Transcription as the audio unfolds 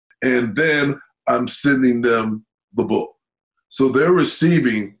and then I'm sending them the book. So they're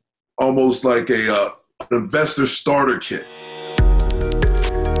receiving almost like an investor starter kit.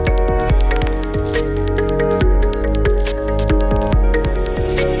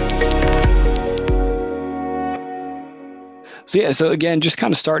 So again, just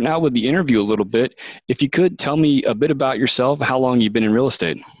kind of starting out with the interview a little bit. If you could tell me a bit about yourself, how long you've been in real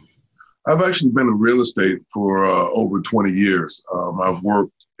estate. I've actually been in real estate for over 20 years. I've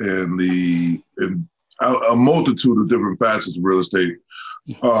worked in a multitude of different facets of real estate,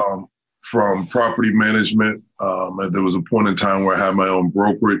 from property management. And there was a point in time where I had my own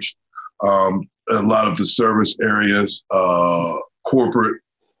brokerage, a lot of the service areas, corporate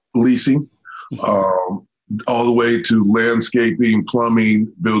leasing, all the way to landscaping, plumbing,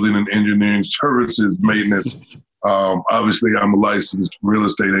 building and engineering services, maintenance. Obviously, I'm a licensed real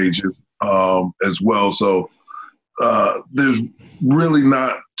estate agent as well. So there's really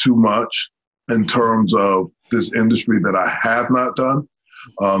not too much in terms of this industry that I have not done.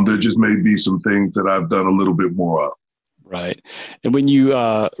 There just may be some things that I've done a little bit more of. Right. And when you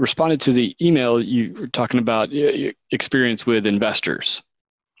responded to the email, you were talking about experience with investors.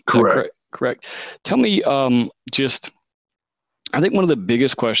 Correct. Correct. Tell me, I think one of the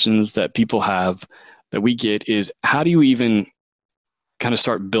biggest questions that people have that we get is, how do you even kind of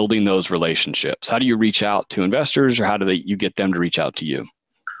start building those relationships? How do you reach out to investors, or how do you get them to reach out to you?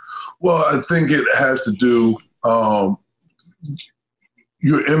 Well, I think it has to do,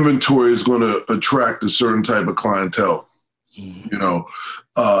 your inventory is going to attract a certain type of clientele. You know,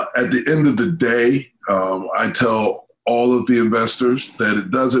 at the end of the day, I tell all of the investors that it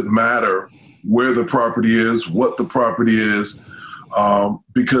doesn't matter where the property is, what the property is,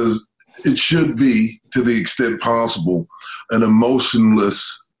 because it should be, to the extent possible, an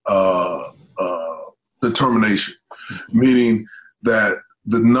emotionless determination, meaning that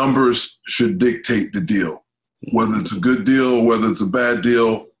the numbers should dictate the deal. Whether it's a good deal or whether it's a bad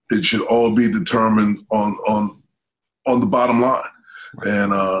deal, it should all be determined on the bottom line.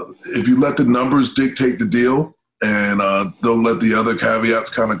 And if you let the numbers dictate the deal, and don't let the other caveats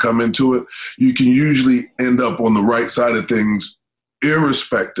kind of come into it, you can usually end up on the right side of things,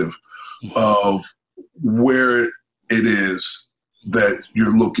 irrespective of where it is that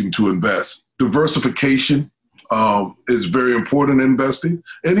you're looking to invest. Diversification is very important in investing,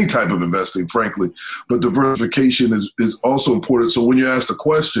 any type of investing, frankly, but diversification is also important. So when you ask the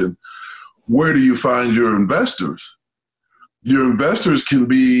question, where do you find your investors? Your investors can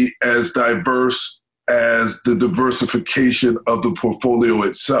be as diverse as the diversification of the portfolio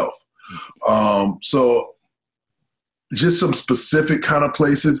itself. So just some specific kind of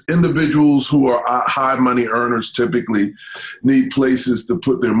places. Individuals who are high money earners typically need places to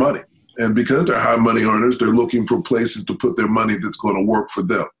put their money. And because they're high money earners, they're looking for places to put their money that's going to work for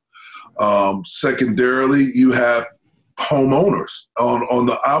them. Secondarily, you have homeowners on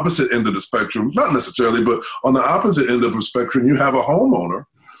the opposite end of the spectrum, not necessarily, but on the opposite end of the spectrum, you have a homeowner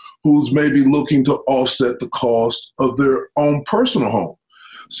who's maybe looking to offset the cost of their own personal home.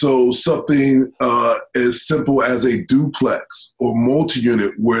 So something as simple as a duplex or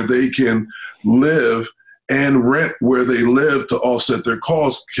multi-unit where they can live and rent where they live to offset their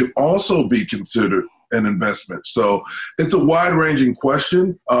costs can also be considered an investment. So it's a wide-ranging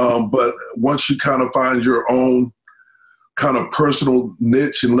question, but once you kind of find your own kind of personal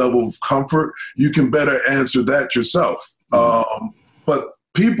niche and level of comfort, you can better answer that yourself. But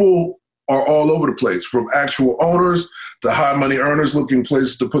people are all over the place, from actual owners to high money earners looking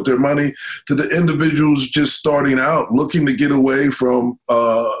places to put their money, to the individuals just starting out looking to get away from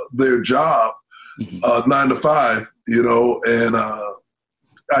their job, 9 to 5, you know. And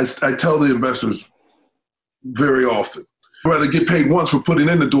I tell the investors very often, rather get paid once for putting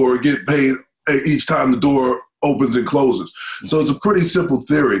in the door or get paid each time the door opens and closes. So it's a pretty simple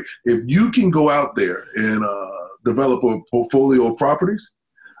theory. If you can go out there and develop a portfolio of properties,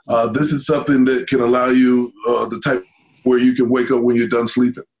 this is something that can allow you the type where you can wake up when you're done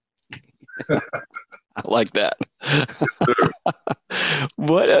sleeping. I like that.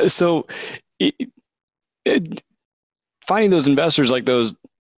 What? So finding those investors like those,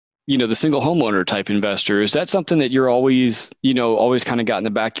 you know, the single homeowner type investor, is that something that you're always kind of got in the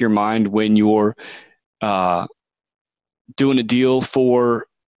back of your mind when you're doing a deal for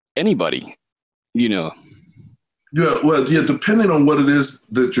anybody, you know? Yeah, well, yeah, depending on what it is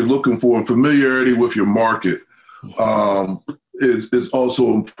that you're looking for, and familiarity with your market is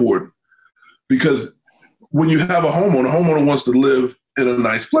also important. Because when you have a homeowner wants to live in a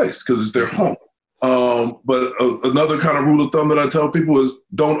nice place because it's their home. But another kind of rule of thumb that I tell people is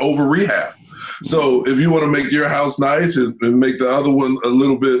don't over rehab. So if you want to make your house nice and make the other one a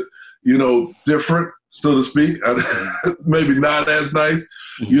little bit, different, so to speak, maybe not as nice,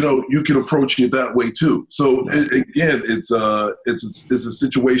 you can approach it that way too. So again, it's a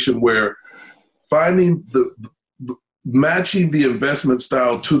situation where finding the matching the investment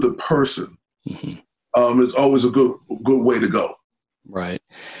style to the person is always a good way to go. Right.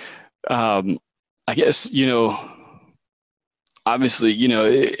 I guess, obviously,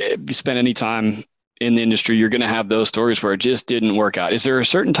 if you spend any time in the industry, you're going to have those stories where it just didn't work out. Is there a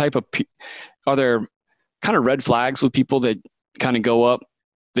certain type of, are there kind of red flags with people that kind of go up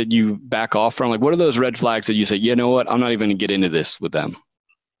that you back off from? Like, what are those red flags that you say, you know what, I'm not even going to get into this with them?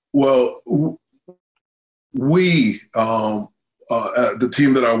 Well, we, the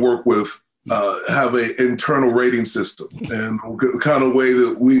team that I work with, have an internal rating system. And the kind of way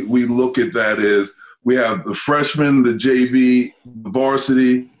that we look at that is we have the freshman, the JV, the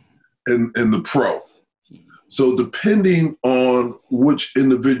varsity, and the pro. So depending on which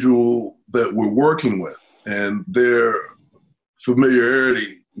individual that we're working with and their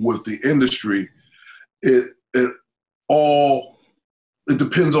familiarity with the industry, it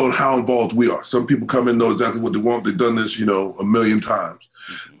depends on how involved we are. Some people come in, know exactly what they want. They've done this, a million times.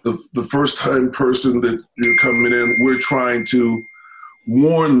 The first time person that you're coming in, we're trying to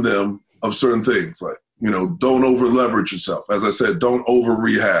warn them of certain things, like, don't over leverage yourself. As I said, don't over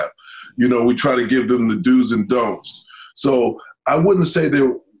rehab. We try to give them the do's and don'ts. So I wouldn't say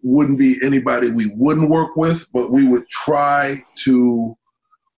there wouldn't be anybody we wouldn't work with, but we would try to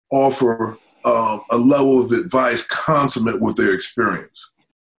offer a level of advice consummate with their experience.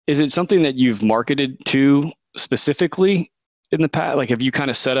 Is it something that you've marketed to specifically in the past? Like, have you kind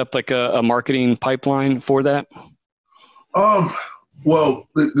of set up like a marketing pipeline for that? Well,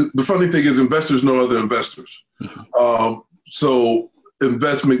 the funny thing is investors know other investors. So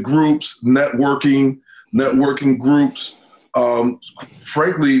investment groups, networking groups,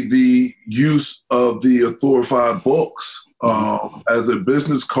 frankly, the use of the Authorify books as a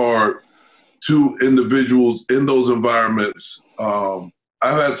business card to individuals in those environments. I've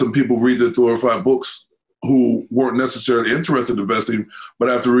had some people read the Authorify books who weren't necessarily interested in investing, but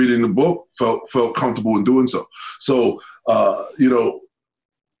after reading the book, felt comfortable in doing so. So,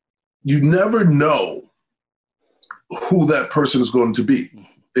 you never know who that person is going to be.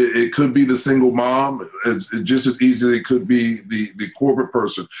 It could be the single mom. It's just as easily it could be the corporate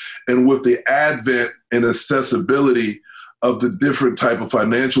person. And with the advent and accessibility of the different type of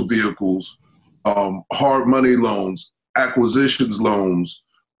financial vehicles, hard money loans, acquisitions loans,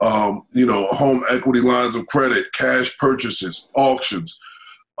 home equity lines of credit, cash purchases, auctions.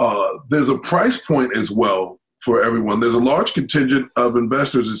 There's a price point as well for everyone. There's a large contingent of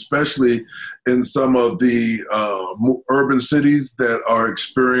investors, especially in some of the urban cities that are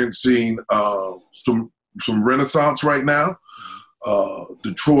experiencing some renaissance right now.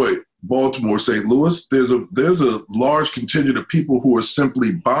 Detroit, Baltimore, St. Louis. There's a large contingent of people who are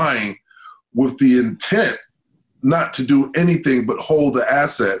simply buying with the intent not to do anything but hold the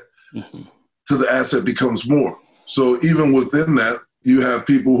asset till the asset becomes more. So even within that, you have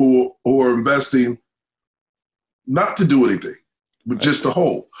people who are investing not to do anything, but just to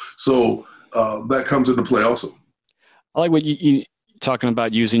hold. So that comes into play also. I like what you talking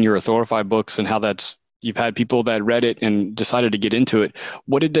about using your Authorify books and how you've had people that read it and decided to get into it.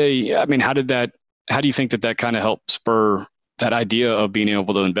 How do you think that kind of helped spur that idea of being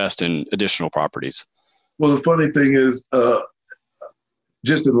able to invest in additional properties? Well, the funny thing is,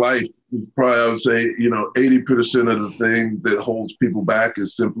 just in life, probably I would say, 80% of the thing that holds people back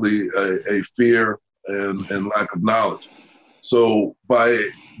is simply a fear and lack of knowledge. So by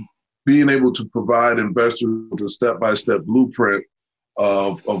being able to provide investors with a step-by-step blueprint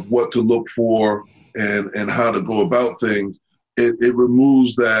of what to look for and how to go about things, it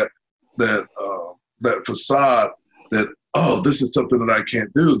removes that facade that, oh, this is something that I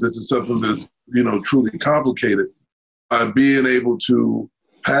can't do. This is something that's, truly complicated. By being able to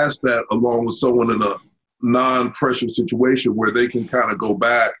pass that along with someone in a non-pressure situation where they can kind of go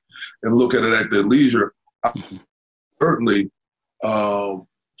back and look at it at their leisure. Certainly,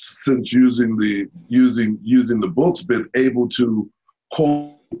 since using the books, been able to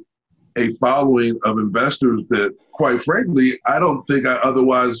hold a following of investors that, quite frankly, I don't think I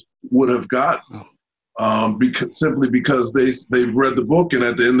otherwise would have gotten. Because they've read the book, and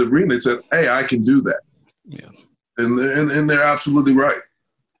at the end of reading, they said, "Hey, I can do that." Yeah, and they're absolutely right.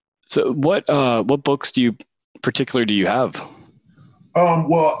 So, what books do you have?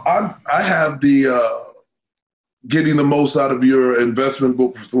 Well, I have the Getting the Most Out of Your Investment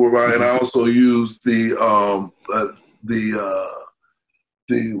book, and I also use the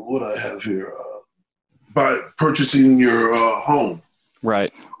what I have here. by purchasing your home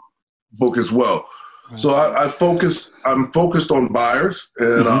Right. book as well. So I'm focused on buyers,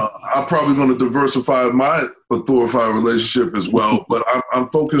 and I'm probably going to diversify my Authorify relationship as well. But I'm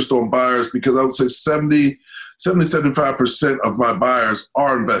focused on buyers because I would say 75% of my buyers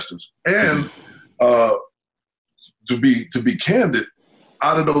are investors. And to be candid,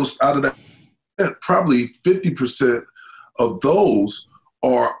 out of that, probably 50% of those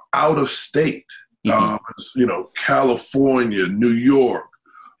are out of state. California, New York,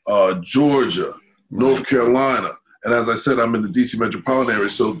 Georgia, North Carolina. And as I said, I'm in the DC metropolitan area.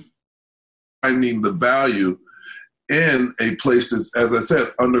 So finding the value in a place that's, as I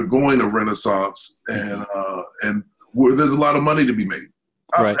said, undergoing a renaissance and where there's a lot of money to be made.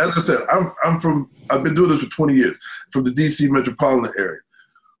 As I said, I've been doing this for 20 years from the DC metropolitan area.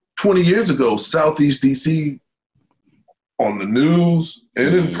 20 years ago, Southeast DC on the news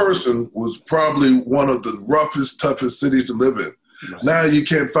and in person was probably one of the roughest, toughest cities to live in. Right. Now you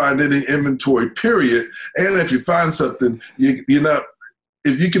can't find any inventory, period. And if you find something, you're not.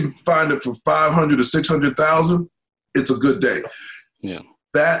 If you can find it for 500 to 600,000, it's a good day. Yeah,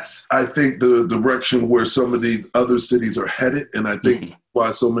 that's, I think, the direction where some of these other cities are headed, and I think why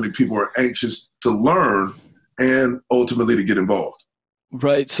so many people are anxious to learn and ultimately to get involved.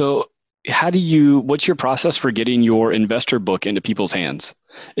 Right. So, what's your process for getting your investor book into people's hands?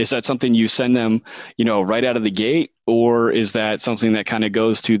 Is that something you send them, right out of the gate, or is that something that kind of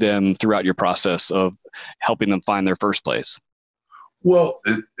goes to them throughout your process of helping them find their first place? Well,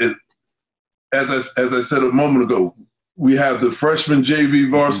 as I said a moment ago, we have the freshman, JV,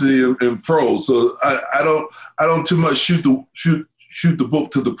 varsity, and pros. So I don't too much shoot the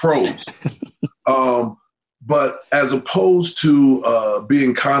book to the pros. But as opposed to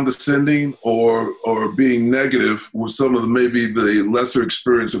being condescending or being negative with some of maybe the lesser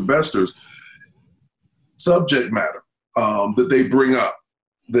experienced investors, subject matter that they bring up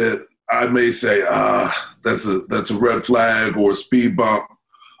that I may say, that's a red flag or a speed bump.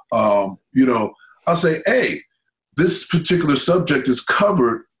 I'll say, hey, this particular subject is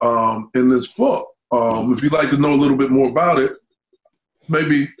covered in this book. If you'd like to know a little bit more about it,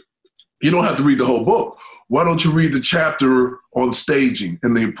 maybe you don't have to read the whole book. Why don't you read the chapter on staging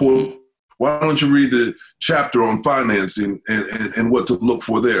and the important? Why don't you read the chapter on financing and what to look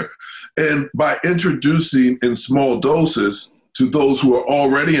for there? And by introducing in small doses to those who are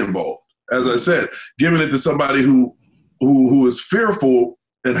already involved, as I said, giving it to somebody who is fearful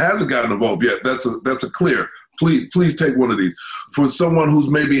and hasn't gotten involved yet, that's a clear. Please take one of these. For someone who's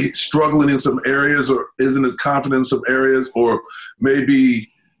maybe struggling in some areas or isn't as confident in some areas or maybe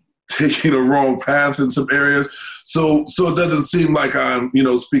taking a wrong path in some areas. So it doesn't seem like I'm,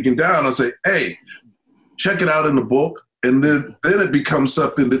 speaking down. I say, hey, check it out in the book. And then it becomes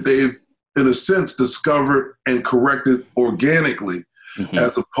something that they've, in a sense, discovered and corrected organically,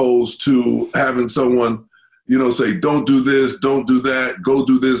 as opposed to having someone, say, don't do this, don't do that, go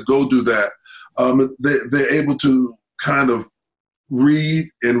do this, go do that. They're able to kind of read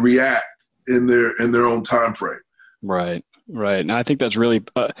and react in their own time frame. Right. And I think that's really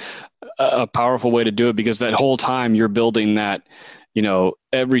a powerful way to do it, because that whole time you're building that,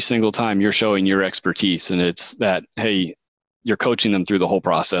 every single time you're showing your expertise, and it's that, hey, you're coaching them through the whole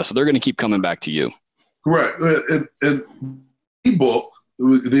process. So they're going to keep coming back to you. Correct. And ebook,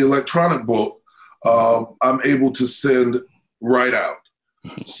 the electronic book, I'm able to send right out.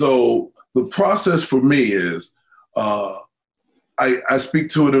 So the process for me is I speak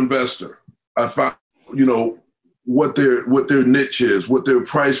to an investor. I find, what their niche is, what their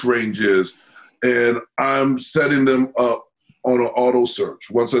price range is, and I'm setting them up on an auto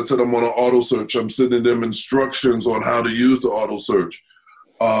search. Once I set them on an auto search, I'm sending them instructions on how to use the auto search.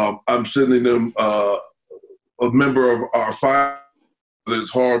 I'm sending them a member of our file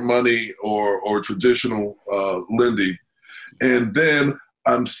that's hard money or traditional lending, and then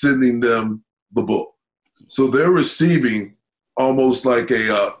I'm sending them the book. So they're receiving almost like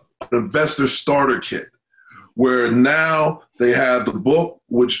an investor starter kit, where now they have the book,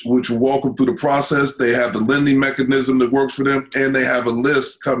 which will walk them through the process. They have the lending mechanism that works for them, and they have a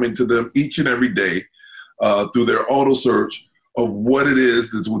list coming to them each and every day through their auto search of what it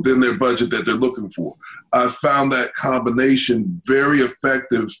is that's within their budget that they're looking for. I found that combination very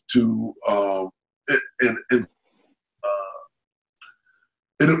effective to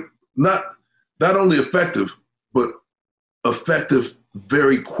not only effective, but effective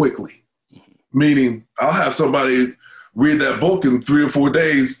very quickly. Meaning I'll have somebody read that book in 3 or 4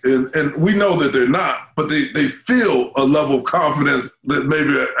 days, and we know that they're not, but they feel a level of confidence that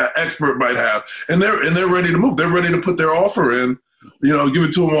maybe an expert might have, and they're ready to move. They're ready to put their offer in Give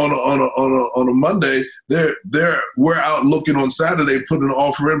it to them on a Monday. We're out looking on Saturday, putting an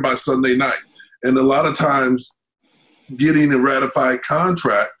offer in by Sunday night. And a lot of times getting a ratified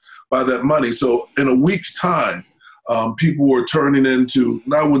contract by that money. So in a week's time, people were turning into,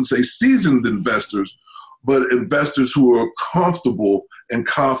 I wouldn't say seasoned investors, but investors who are comfortable and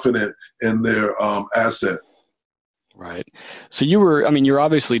confident in their asset. Right. So you're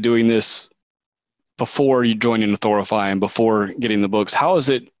obviously doing this before you joined in Authorify and before getting the books. How has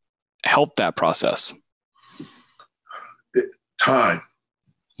it helped that process? Time.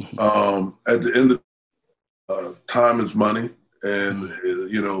 At the end of time is money. And,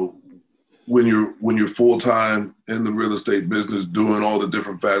 when you're full-time in the real estate business, doing all the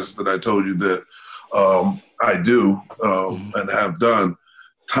different facets that I told you that I do and have done,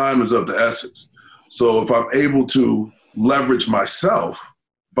 time is of the essence. So if I'm able to leverage myself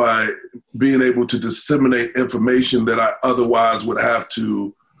by being able to disseminate information that I otherwise would have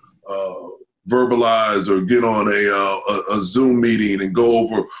to verbalize or get on a Zoom meeting and go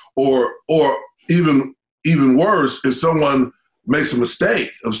over, or even worse, if someone makes a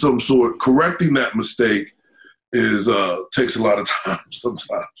mistake of some sort, correcting that mistake takes a lot of time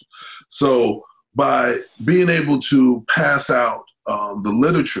sometimes. So by being able to pass out the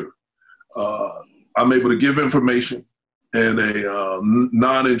literature, I'm able to give information in a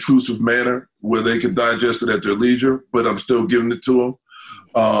non-intrusive manner where they can digest it at their leisure, but I'm still giving it to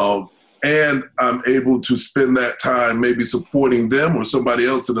them. And I'm able to spend that time maybe supporting them or somebody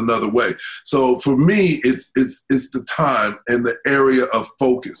else in another way. So for me, it's the time and the area of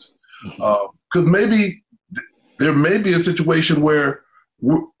focus. Because maybe there may be a situation where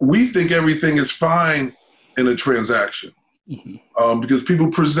we think everything is fine in a transaction because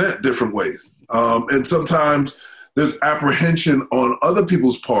people present different ways. And sometimes there's apprehension on other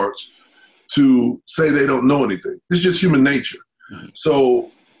people's parts to say they don't know anything. It's just human nature.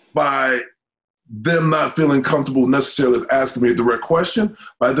 So by them not feeling comfortable necessarily asking me a direct question,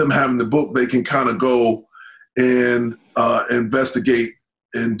 by them having the book, they can kind of go and investigate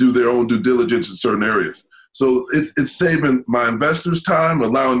and do their own due diligence in certain areas. So it's saving my investors time,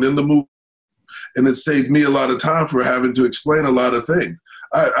 allowing them to move, and it saves me a lot of time for having to explain a lot of things.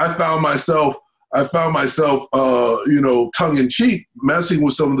 I found myself, tongue in cheek, messing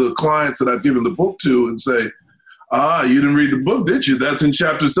with some of the clients that I've given the book to and say, you didn't read the book, did you? That's in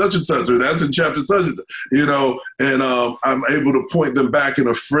chapter such and such, or that's in chapter such and such, and I'm able to point them back in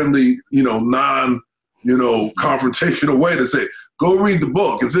a friendly, confrontational way to say, go read the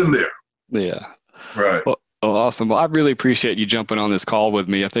book. It's in there. Yeah. Right. Well, awesome. Well, I really appreciate you jumping on this call with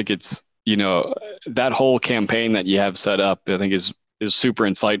me. I think it's, that whole campaign that you have set up, I think is super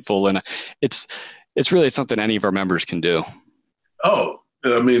insightful. And it's really something any of our members can do. Oh,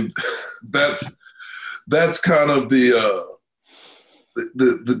 I mean, that's kind of the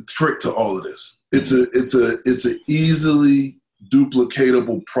trick to all of this. It's an easily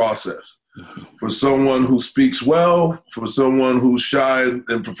duplicatable process for someone who speaks well, for someone who's shy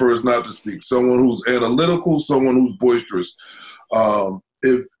and prefers not to speak, someone who's analytical, someone who's boisterous.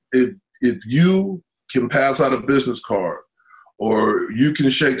 If you can pass out a business card or you can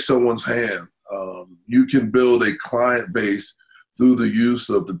shake someone's hand, you can build a client base through the use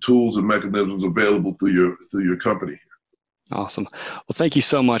of the tools and mechanisms available through your company. Awesome. Well, thank you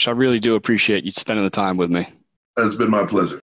so much. I really do appreciate you spending the time with me. It's been my pleasure.